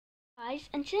guys,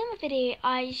 and today in my video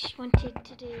I just wanted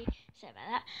to do, sorry about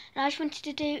that, and I just wanted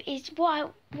to do is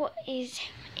what is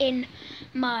in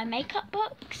my makeup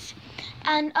box.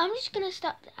 And I'm just going to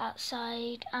start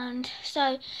outside, and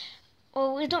so,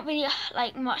 well, there's not really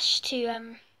like much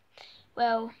to,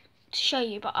 to show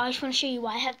you, but I just want to show you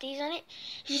why I have these on it.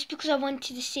 It's just because I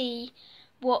wanted to see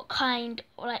what kind,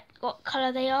 or like what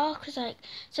colour they are, because like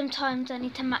sometimes I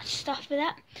need to match stuff with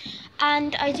that.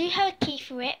 And I do have a key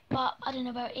for it, but I don't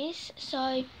know where it is,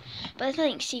 so, but there's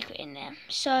nothing secret in there.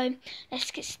 So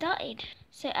let's get started.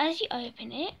 So as you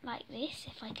open it like this,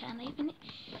 if I can open it,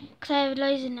 because I have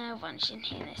loads of nail varnish in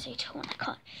here and they're so tall and I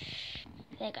can't.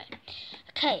 There you go.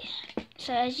 Okay,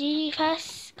 so as you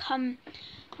first come,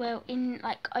 well, in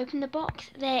like open the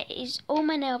box, there is all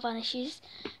my nail varnishes.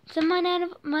 Some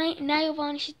of my nail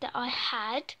varnishes that I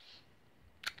had,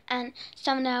 and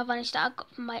some nail varnish that I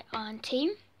got from my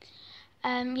auntie.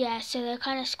 Yeah, so they're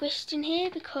kind of squished in here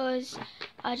because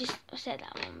I set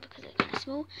that one because it's kind of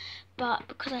small, but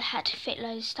because I had to fit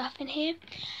loads of stuff in here.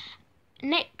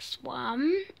 Next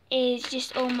one is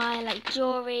just all my like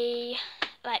jewelry,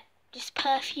 like just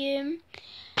perfume.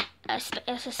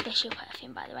 It's a special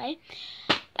perfume, by the way.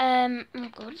 Oh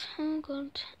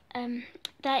god.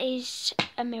 That is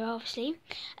a mirror, obviously,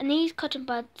 and these cotton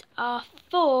buds are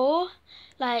for,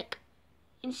 like,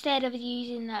 instead of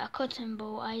using a cotton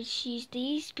ball, I just use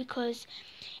these because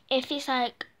if it's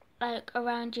like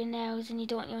around your nails and you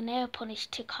don't want your nail polish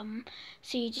to come,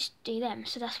 so you just do them.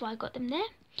 So that's why I got them there.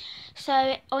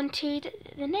 So on to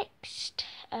the next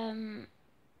thing.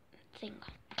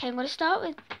 Okay, I'm going to start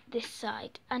with this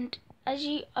side, and as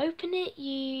you open it,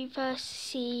 you first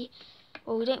see,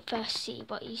 well, we don't first see,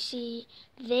 but you see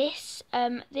this.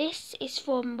 This is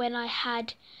from when I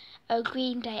had a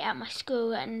green day at my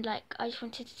school, and like I just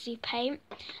wanted to do paint.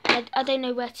 I don't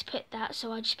know where to put that,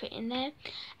 so I just put it in there.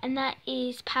 And that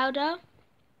is powder.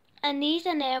 And these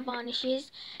are nail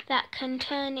varnishes that can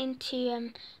turn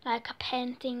into like a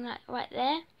pen thing, like right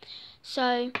there.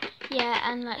 So yeah,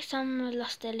 and like some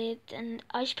lost their lids, and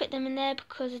I just put them in there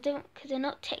because they're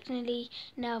not technically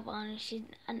nail varnishes,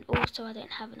 and also I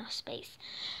don't have enough space.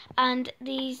 And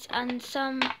these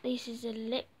this is a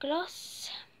lip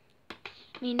gloss.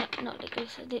 I mean, not lip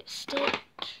gloss, a lipstick.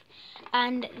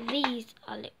 And these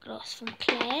are lip gloss from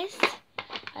Claire's.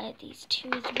 I had these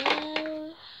two as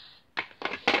well.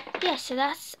 Yeah, so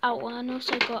that's out one. I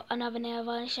also got another nail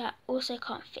varnish that also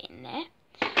can't fit in there,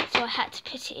 so I had to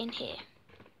put it in here.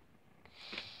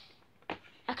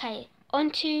 Okay,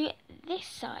 onto this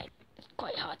side. It's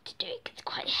quite hard to do it, it's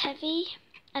quite heavy.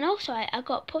 And also I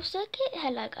got pop socket.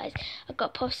 Hello guys, I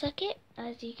got pop socket,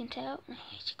 as you can tell.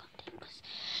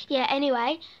 Yeah,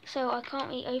 anyway, so I can't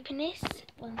really open this.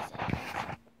 One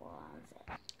sec.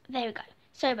 There we go.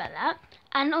 Sorry about that.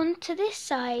 And onto this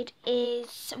side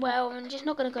is, well, I'm just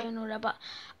not going to go in order, but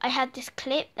I had this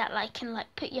clip that like can like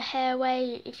put your hair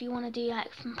away if you want to do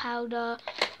like some powder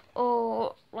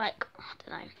or like, I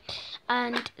don't know.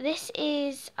 And this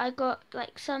is, I got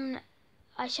like some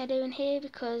eyeshadow in here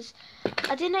because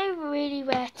I didn't know really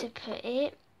where to put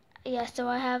it. Yeah, so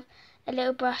I have a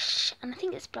little brush, and I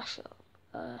think it's blusher.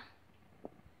 Oh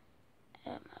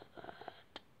my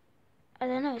god, I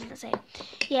don't know, it doesn't say.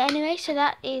 Yeah, anyway, so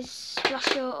that is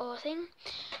blusher or thing.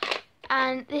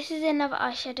 And this is another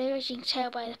eyeshadow, as you can tell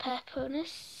by the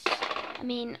purpleness. I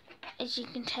mean, as you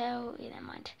can tell, yeah, never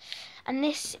mind. And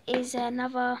this is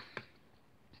another,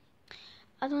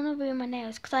 I don't want to ruin my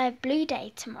nails because I have blue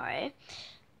day tomorrow.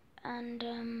 And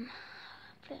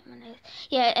my nose.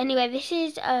 Yeah, anyway, this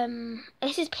is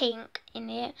pink in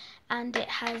it, and it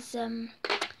has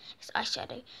it's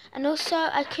eyeshadow. And also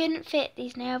I couldn't fit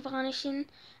these nail varnishing,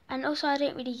 and also I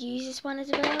don't really use this one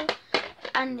as well,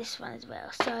 and this one as well,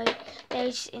 so they're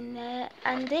just in there.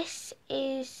 And this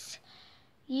is,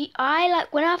 I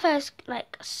like when I first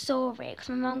like saw it, because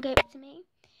my mum gave it to me.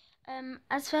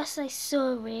 As first I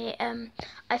saw it,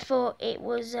 I thought it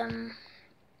was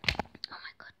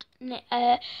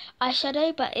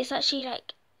eyeshadow, but it's actually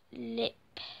like lip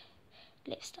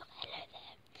stuff. Hello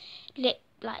there. Lip,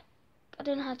 like, I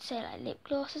don't know how to say it, like lip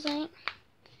gloss or something.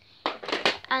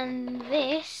 And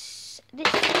this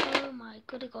oh my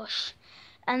gosh.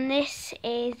 And this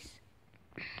is,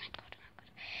 oh my god.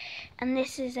 And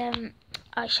this is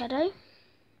eyeshadow.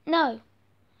 No,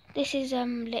 this is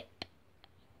lip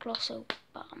gloss or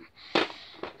balm.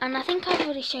 And I think I've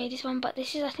already showed this one, but I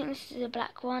think this is a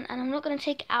black one, and I'm not going to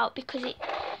take it out because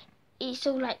it's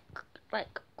all like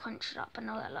crunched up and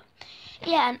all that lot.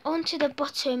 Yeah, and onto the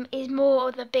bottom is more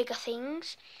of the bigger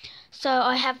things. So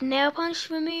I have nail polish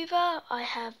remover, I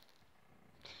have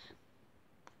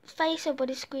face or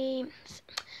body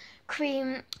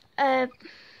cream,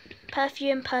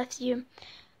 perfume.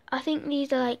 I think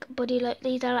these are like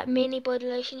these are like mini body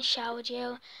lotion, shower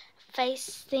gel,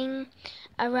 face thing,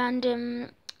 a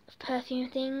random perfume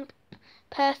thing,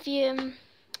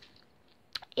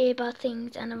 earbud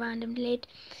things, and a random lid.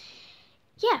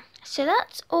 Yeah, so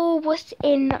that's all what's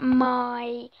in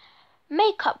my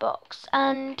makeup box.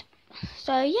 And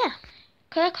so yeah,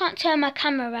 because I can't turn my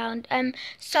camera around.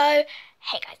 So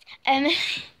hey guys,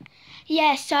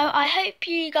 yeah, so I hope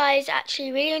you guys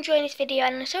actually really enjoying this video,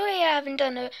 and I'm sorry I haven't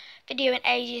done a video in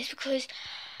ages because,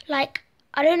 like,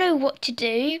 I don't know what to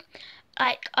do.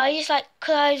 Like, cause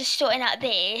I was just sorting out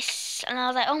this, and I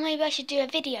was like, oh, maybe I should do a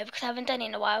video because I haven't done it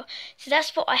in a while. So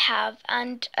that's what I have,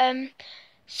 and,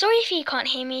 sorry if you can't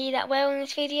hear me that well in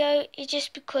this video. It's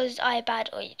just because I have bad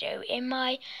audio in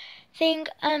my thing.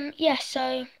 Yeah,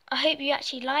 so I hope you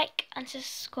actually like and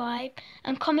subscribe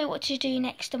and comment what to do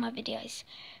next on my videos.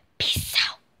 Peace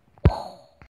out.